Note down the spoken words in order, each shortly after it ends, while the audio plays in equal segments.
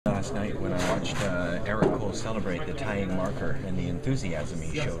last night when I watched Eric Cole celebrate the tying marker and the enthusiasm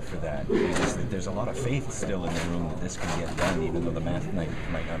he showed for that. Is that there's a lot of faith still in the room that this can get done, even though the math might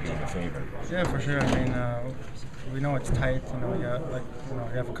not be in favor. Yeah, for sure. I mean, we know it's tight. You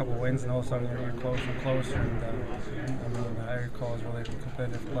have a couple wins, and all of a sudden you're closer and closer. And Eric Cole is really a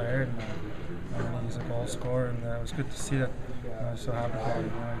competitive player, and he's a goal scorer, and it was good to see that. So happy about it.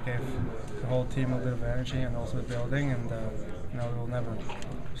 It gave the whole team a bit of energy, and also the building, and we'll never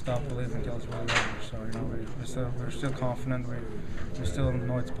stop believing until it's really over. So we're still confident. We still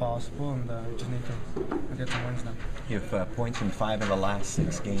know it's possible, and we just need to get some wins now. You have points in 5 of the last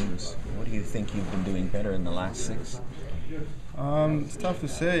 6 games. What do you think you've been doing better in the last 6? It's tough to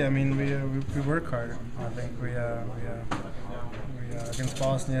say. I mean, we work hard. I think we against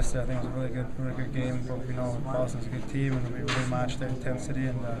Boston yesterday, I think it was a really good game. But we know Boston's a good team, and we really matched their intensity,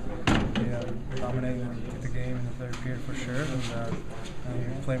 and we dominated the game in the third period for sure.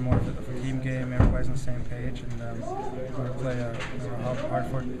 And we play more of a team game. Everybody's on the same page, and we play a hard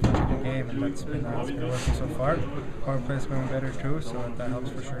for a good game, and that's been working so far. Power play's going better too, so that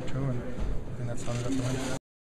helps for sure too. And I think that's how we got the win.